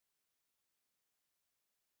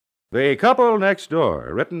The Couple Next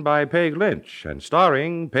Door, written by Peg Lynch and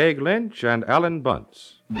starring Peg Lynch and Alan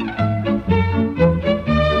Bunce.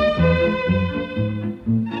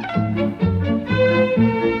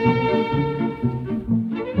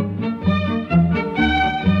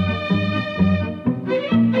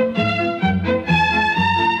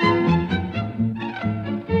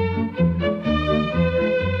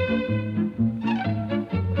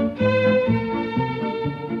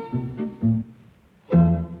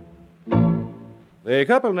 The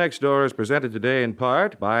Couple Next Door is presented today in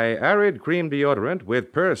part by Arid Cream Deodorant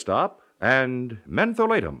with Perstop and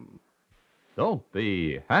Mentholatum. Don't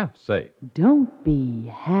be half safe. Don't be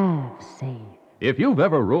half safe. If you've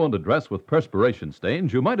ever ruined a dress with perspiration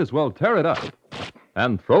stains, you might as well tear it up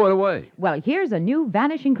and throw it away. Well, here's a new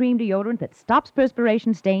Vanishing Cream Deodorant that stops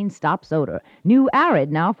perspiration stains, stops odor. New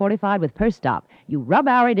Arid, now fortified with Perstop. You rub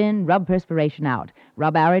Arid in, rub perspiration out.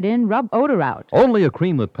 Rub Arid in, rub odor out. Only a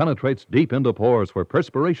cream that penetrates deep into pores where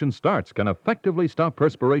perspiration starts can effectively stop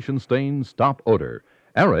perspiration stains, stop odor.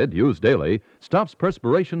 Arid, used daily, stops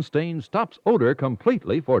perspiration stains, stops odor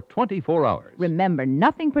completely for 24 hours. Remember,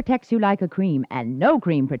 nothing protects you like a cream, and no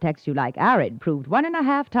cream protects you like Arid, proved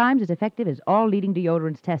 1.5 times as effective as all leading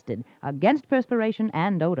deodorants tested against perspiration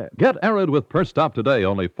and odor. Get Arid with Perstop today,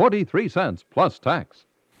 only 43 cents plus tax.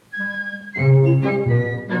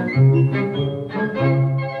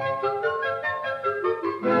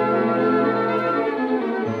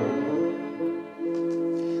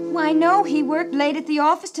 I know he worked late at the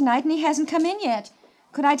office tonight and he hasn't come in yet.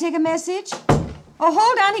 Could I take a message? Oh,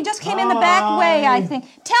 hold on. He just came in the back way, I think.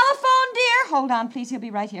 Telephone, dear. Hold on, please. He'll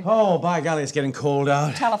be right here. Oh, by golly, it's getting cold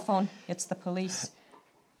out. Telephone. It's the police.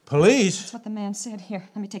 Police? That's what the man said. Here,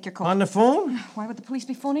 let me take your coat. On the phone? Why would the police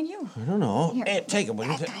be phoning you? I don't know. Here. Hey, take it, will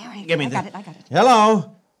you? Right, Give me I that. got it.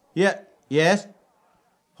 Hello? Yeah, yes?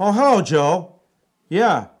 Oh, hello, Joe.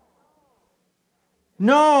 Yeah.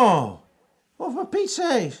 No. Well, for Pete's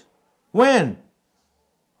sake. When?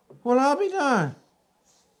 Well, I'll be darned.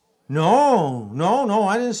 No,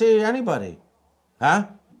 I didn't see anybody. Huh?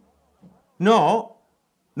 No,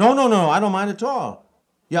 I don't mind at all.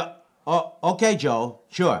 Yeah, oh, okay, Joe,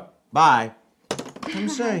 sure, bye. I'm I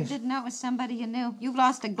saying. didn't know it was somebody you knew. You've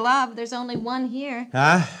lost a glove. There's only one here.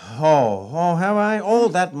 Huh? Oh, have I? Oh,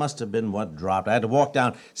 that must have been what dropped. I had to walk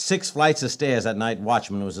down 6 flights of stairs. That night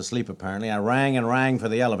watchman was asleep, apparently. I rang and rang for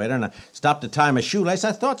the elevator, and I stopped to tie my shoelace.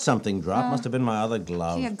 I thought something dropped. Must have been my other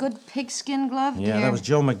glove. Gee, a good pigskin glove, Yeah, dear. that was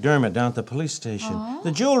Joe McDermott down at the police station.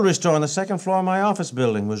 The jewelry store on the 2nd floor of my office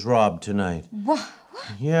building was robbed tonight. What?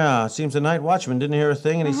 Yeah, it seems the night watchman didn't hear a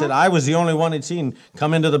thing, and he said I was the only one he'd seen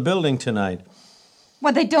come into the building tonight.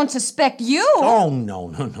 Well, they don't suspect you. Oh,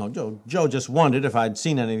 no. Joe just wondered if I'd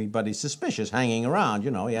seen anybody suspicious hanging around. You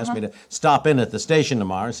know, he asked me to stop in at the station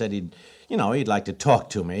tomorrow and said he'd like to talk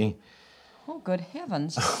to me. Oh, good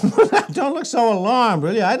heavens. Don't look so alarmed,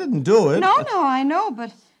 will you? I didn't do it. No, I know,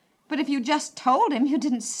 but if you just told him you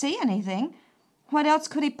didn't see anything, what else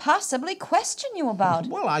could he possibly question you about?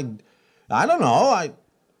 Well, I don't know. I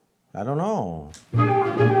don't know.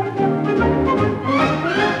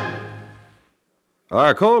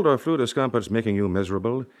 Are cold or flu discomforts making you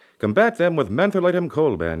miserable? Combat them with Mentholatum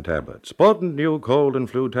Cold Band tablets. Potent new cold and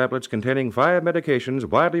flu tablets containing 5 medications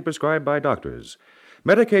widely prescribed by doctors.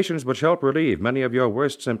 Medications which help relieve many of your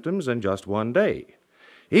worst symptoms in just one day.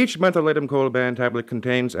 Each Mentholatum Cold Band tablet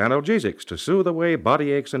contains analgesics to soothe away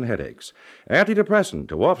body aches and headaches, antidepressant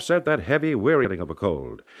to offset that heavy, weary feeling of a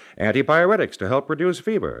cold, antipyretics to help reduce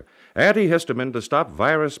fever, antihistamine to stop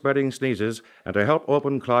virus-spreading sneezes and to help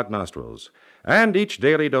open clogged nostrils. And each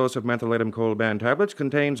daily dose of Mentholatum Cold Band tablets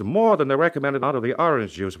contains more than the recommended amount of the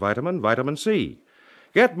orange juice vitamin C.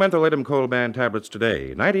 Get Mentholatum Cold Band tablets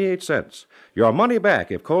today, 98 cents. Your money back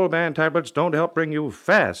if Cold Band tablets don't help bring you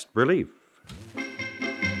fast relief.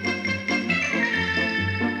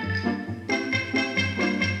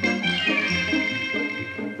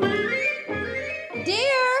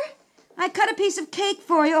 I cut a piece of cake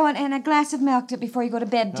for you and a glass of milk before you go to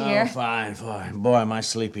bed, dear. Oh, fine. Boy, am I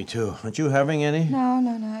sleepy, too. Aren't you having any?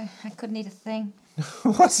 No. I couldn't eat a thing.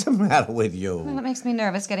 What's the matter with you? Well, it makes me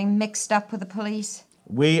nervous getting mixed up with the police.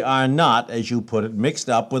 We are not, as you put it, mixed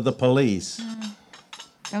up with the police.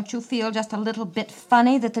 Don't you feel just a little bit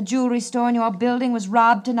funny that the jewelry store in your building was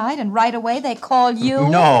robbed tonight and right away they call you?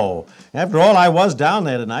 No. After all, I was down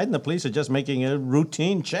there tonight and the police are just making a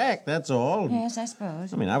routine check, that's all. Yes, I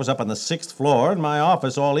suppose. I mean, I was up on the 6th floor in my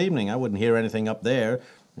office all evening. I wouldn't hear anything up there.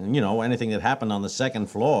 Anything that happened on the 2nd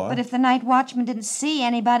floor. But if the night watchman didn't see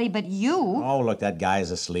anybody but you... Oh, look, that guy's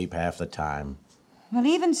asleep half the time. Well,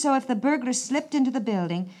 even so, if the burglar slipped into the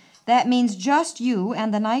building, that means just you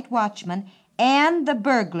and the night watchman and the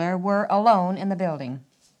burglar were alone in the building.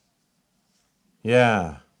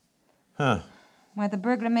 Yeah. Huh. Why, the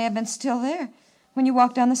burglar may have been still there when you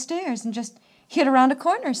walked down the stairs and just hid around a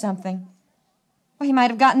corner or something. Well, he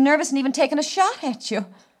might have gotten nervous and even taken a shot at you.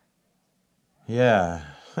 Yeah.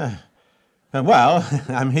 Well,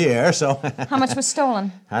 I'm here, so... How much was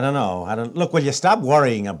stolen? I don't know. Look, will you stop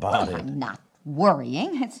worrying about it? I'm not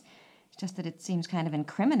worrying. It's just that it seems kind of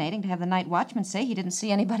incriminating to have the night watchman say he didn't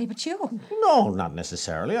see anybody but you. No, not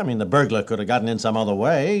necessarily. I mean, the burglar could have gotten in some other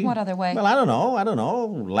way. What other way? Well, I don't know.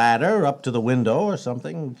 Ladder up to the window or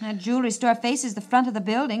something. That jewelry store faces the front of the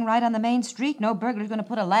building, right on the main street. No burglar's going to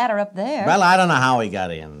put a ladder up there. Well, I don't know how he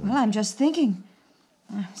got in. Well, I'm just thinking.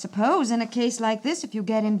 I suppose in a case like this, if you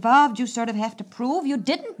get involved, you sort of have to prove you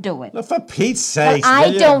didn't do it. Look, for Pete's sake. Well,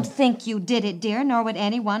 I don't think you did it, dear, nor would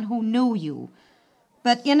anyone who knew you.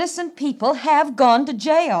 But innocent people have gone to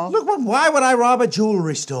jail. Look, why would I rob a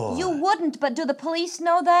jewelry store? You wouldn't, but do the police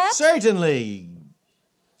know that? Certainly.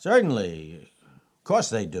 Of course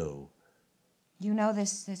they do. You know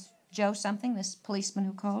this Joe something, this policeman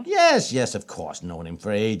who called? Yes, of course. Known him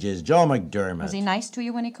for ages. Joe McDermott. Was he nice to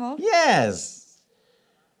you when he called? Yes.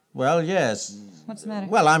 Well, yes. What's the matter?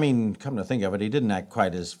 Well, I mean, come to think of it, he didn't act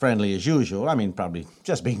quite as friendly as usual. I mean, probably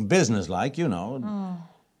just being businesslike, you know. Oh.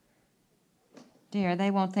 Dear,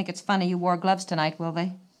 they won't think it's funny you wore gloves tonight, will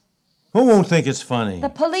they? Who won't think it's funny? The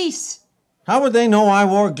police. How would they know I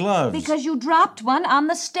wore gloves? Because you dropped one on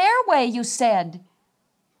the stairway, you said.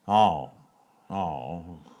 Oh.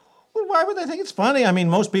 Well, why would they think it's funny? I mean,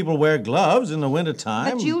 most people wear gloves in the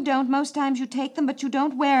wintertime. But you don't. Most times you take them, but you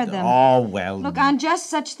don't wear them. Oh, well. Look, on just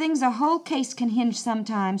such things, a whole case can hinge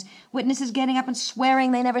sometimes. Witnesses getting up and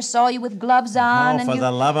swearing they never saw you with gloves on. Oh, for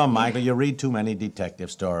the love of Michael, you read too many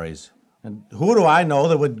detective stories. And who do I know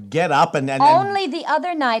that would get up and... Only the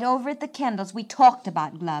other night over at the Kendalls, we talked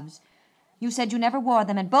about gloves. You said you never wore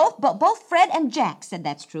them, and both Fred and Jack said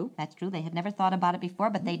that's true. That's true. They had never thought about it before,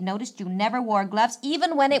 but they'd noticed you never wore gloves,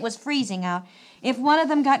 even when it was freezing out. If one of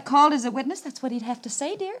them got called as a witness, that's what he'd have to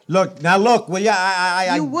say, dear. Look, will you?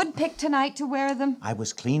 You would pick tonight to wear them? I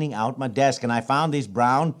was cleaning out my desk, and I found these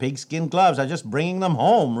brown pigskin gloves. I was just bringing them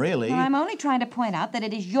home, really. Well, I'm only trying to point out that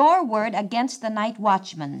it is your word against the night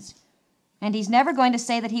watchman's. And he's never going to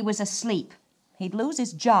say that he was asleep. He'd lose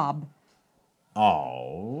his job.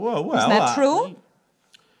 Oh, well... Isn't that true?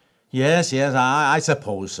 Yes, I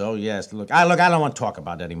suppose so, yes. Look, I don't want to talk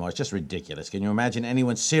about it anymore. It's just ridiculous. Can you imagine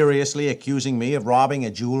anyone seriously accusing me of robbing a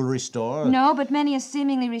jewelry store? No, but many a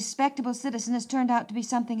seemingly respectable citizen has turned out to be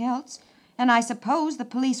something else. And I suppose the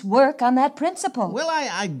police work on that principle.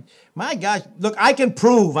 Well, my gosh, look, I can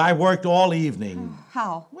prove I worked all evening.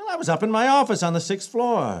 How? Well, I was up in my office on the 6th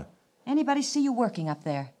floor. Anybody see you working up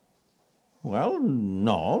there? Well,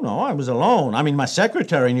 no, I was alone. I mean, my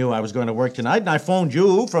secretary knew I was going to work tonight, and I phoned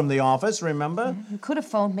you from the office, remember? You could have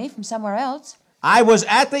phoned me from somewhere else. I was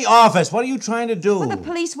at the office. What are you trying to do? Well, the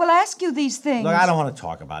police will ask you these things. Look, I don't want to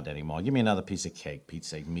talk about that anymore. Give me another piece of cake, Pete's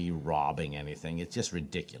sake. Me robbing anything. It's just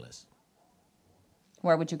ridiculous.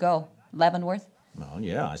 Where would you go? Leavenworth? Well,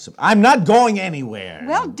 yeah, I'm not going anywhere.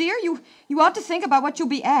 Well, dear, you ought to think about what you'll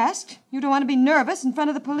be asked. You don't want to be nervous in front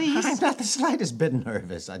of the police. I'm not the slightest bit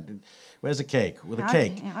nervous. Where's the cake? With a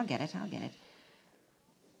cake? I'll get it.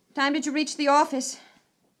 Time did you reach the office?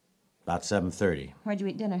 About 7:30. Where'd you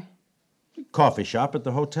eat dinner? Coffee shop at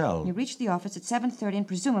the hotel. You reached the office at 7:30, and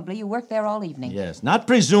presumably you worked there all evening. Yes, not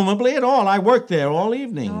presumably at all. I worked there all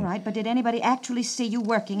evening. All right, but did anybody actually see you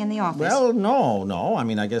working in the office? Well, no. I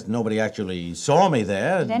mean, I guess nobody actually saw me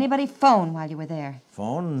there. Did anybody phone while you were there?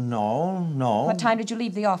 Phone? No. What time did you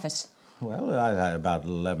leave the office? Well, about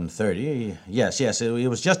 11:30. Yes, it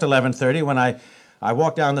was just 11:30 when I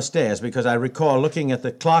walked down the stairs because I recall looking at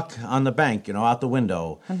the clock on the bank, out the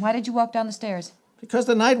window. And why did you walk down the stairs? Because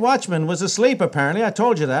the night watchman was asleep, apparently. I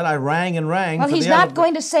told you that. I rang and rang. Well, he's not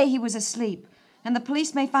going to say he was asleep. And the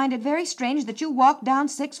police may find it very strange that you walked down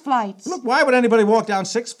 6 flights. Look, why would anybody walk down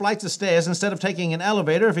 6 flights of stairs instead of taking an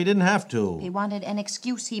elevator if he didn't have to? He wanted an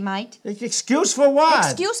excuse, he might. Excuse for what?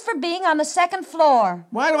 Excuse for being on the 2nd floor.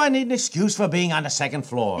 Why do I need an excuse for being on the 2nd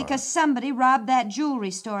floor? Because somebody robbed that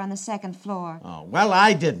jewelry store on the 2nd floor. Oh, well,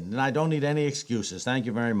 I didn't, and I don't need any excuses. Thank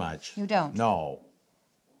you very much. You don't? No.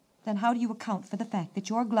 Then how do you account for the fact that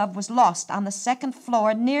your glove was lost on the 2nd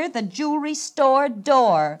floor near the jewelry store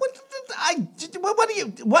door?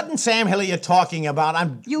 What in Sam Hill are you talking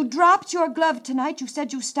about? You dropped your glove tonight. You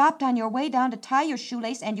said you stopped on your way down to tie your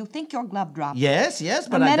shoelace, and you think your glove dropped. Yes,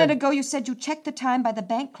 but A minute ago you said you checked the time by the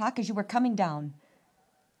bank clock as you were coming down.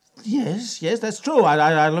 Yes, that's true.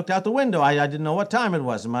 I looked out the window. I didn't know what time it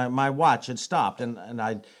was. My watch had stopped, and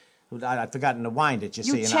I'd forgotten to wind it, you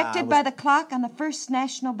see. You checked it by the clock on the First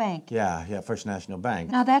National Bank. Yeah, First National Bank.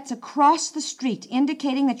 Now, that's across the street,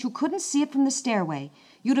 indicating that you couldn't see it from the stairway.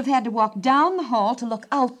 You'd have had to walk down the hall to look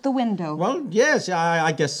out the window. Well, yes,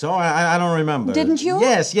 I guess so. I don't remember. Didn't you?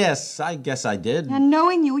 Yes, I guess I did. And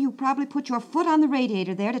knowing you probably put your foot on the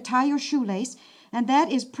radiator there to tie your shoelace, and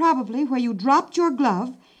that is probably where you dropped your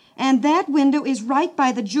glove, and that window is right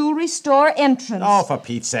by the jewelry store entrance. Oh, for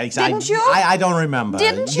Pete's sakes. Didn't you? I don't remember.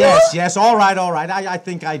 Didn't you? Yes, all right. I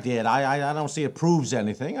think I did. I don't see it proves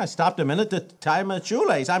anything. I stopped a minute to tie my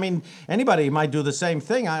shoelace. I mean, anybody might do the same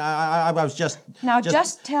thing. I was just... Now,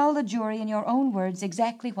 just tell the jury in your own words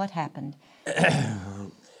exactly what happened.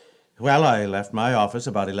 Well, I left my office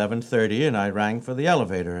about 11:30, and I rang for the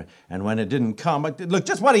elevator. And when it didn't come... Look,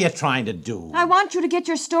 just what are you trying to do? I want you to get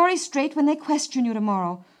your story straight when they question you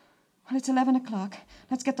tomorrow. Well, it's 11 o'clock.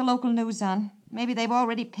 Let's get the local news on. Maybe they've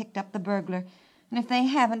already picked up the burglar. And if they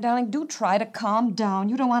haven't, darling, do try to calm down.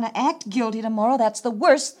 You don't want to act guilty tomorrow. That's the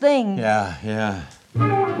worst thing. Yeah.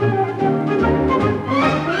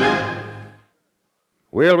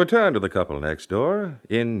 We'll return to the couple next door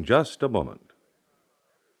in just a moment.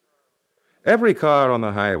 Every car on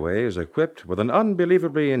the highway is equipped with an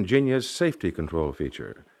unbelievably ingenious safety control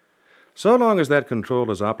feature. So long as that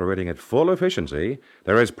control is operating at full efficiency,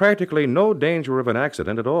 there is practically no danger of an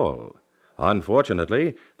accident at all.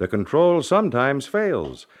 Unfortunately, the control sometimes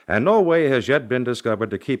fails, and no way has yet been discovered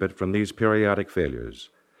to keep it from these periodic failures.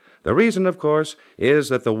 The reason, of course, is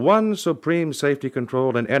that the one supreme safety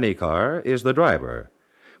control in any car is the driver.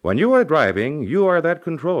 When you are driving, you are that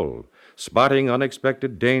control, spotting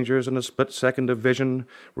unexpected dangers in a split second of vision,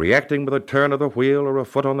 reacting with a turn of the wheel or a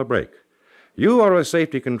foot on the brake. You are a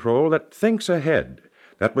safety control that thinks ahead,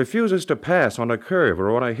 that refuses to pass on a curve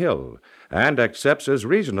or on a hill, and accepts as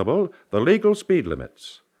reasonable the legal speed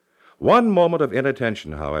limits. One moment of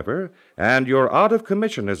inattention, however, and you're out of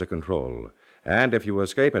commission as a control. And if you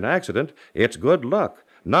escape an accident, it's good luck,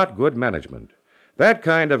 not good management. That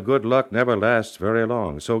kind of good luck never lasts very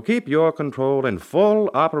long, so keep your control in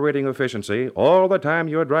full operating efficiency all the time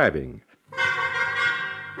you're driving.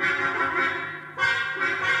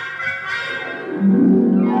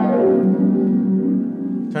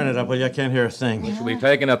 Turn it up, will you? I can't hear a thing. Which will be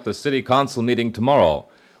taken at the city council meeting tomorrow.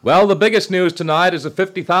 Well, the biggest news tonight is a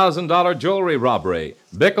 $50,000 jewelry robbery.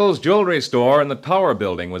 Bickle's Jewelry Store in the Tower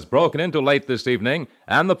Building was broken into late this evening,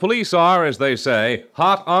 and the police are, as they say,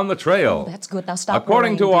 hot on the trail. Oh, that's good. Now stop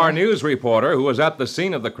According to worrying, our dear. news reporter who was at the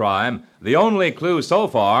scene of the crime, the only clue so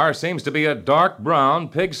far seems to be a dark brown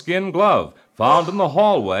pigskin glove found in the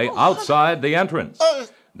hallway outside the entrance.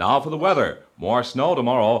 Now for the weather. More snow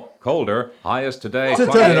tomorrow, colder, highest today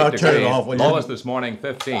 28 turn degrees, it off, will you? lowest this morning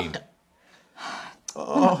 15.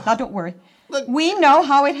 Now, don't worry. We know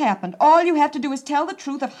how it happened. All you have to do is tell the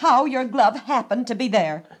truth of how your glove happened to be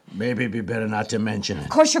there. Maybe it'd be better not to mention it. Of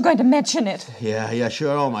course you're going to mention it. Yeah,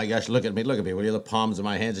 sure. Oh, my gosh, look at me, will you? The palms of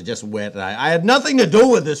my hands are just wet. I had nothing to do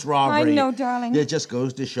with this robbery. I know, darling. It just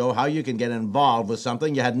goes to show how you can get involved with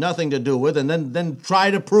something you had nothing to do with and then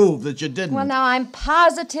try to prove that you didn't. Well, now, I'm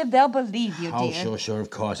positive they'll believe you, dear. Oh, sure, of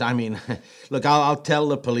course. I mean, look, I'll tell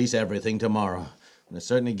the police everything tomorrow. And it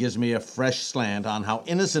certainly gives me a fresh slant on how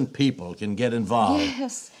innocent people can get involved.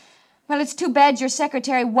 Yes. Well, it's too bad your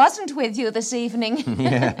secretary wasn't with you this evening.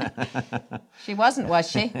 Yeah. She wasn't, was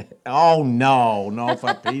she? Oh, no,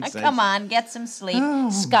 for Pete's sake. Come on, get some sleep,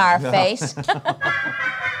 Scarface.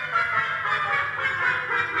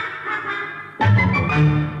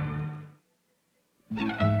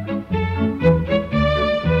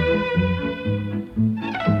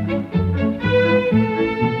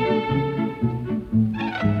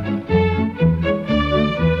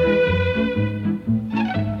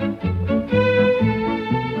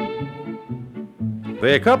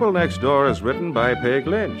 The Couple Next Door is written by Peg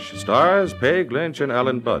Lynch, stars Peg Lynch and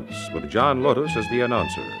Alan Butts, with John Lotus as the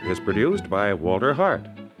announcer. Is produced by Walter Hart.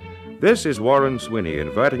 This is Warren Sweeney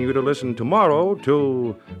inviting you to listen tomorrow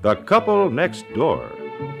to The Couple Next Door.